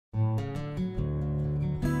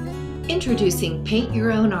Introducing Paint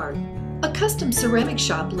Your Own Art, a custom ceramic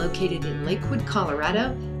shop located in Lakewood,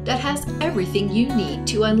 Colorado that has everything you need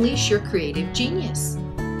to unleash your creative genius.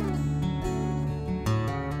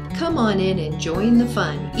 Come on in and join the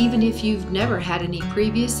fun, even if you've never had any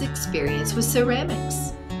previous experience with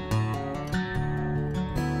ceramics.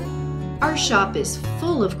 Our shop is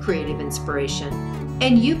full of creative inspiration,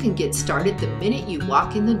 and you can get started the minute you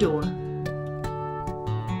walk in the door.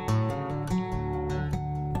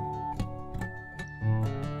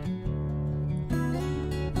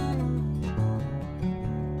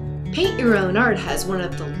 Paint Your Own Art has one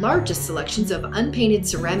of the largest selections of unpainted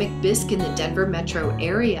ceramic bisque in the Denver metro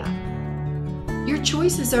area. Your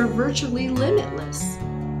choices are virtually limitless.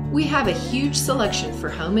 We have a huge selection for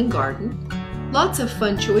home and garden, lots of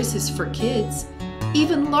fun choices for kids,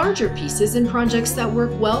 even larger pieces and projects that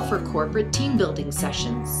work well for corporate team building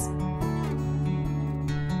sessions.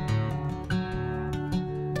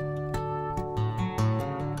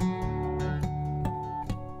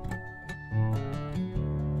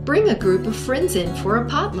 Bring a group of friends in for a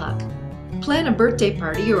potluck. Plan a birthday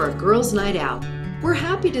party or a girls' night out. We're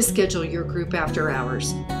happy to schedule your group after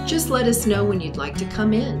hours. Just let us know when you'd like to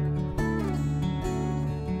come in.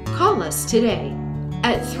 Call us today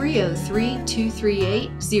at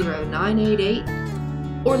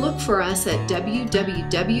 303-238-0988 or look for us at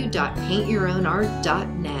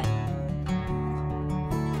www.paintyourownart.net.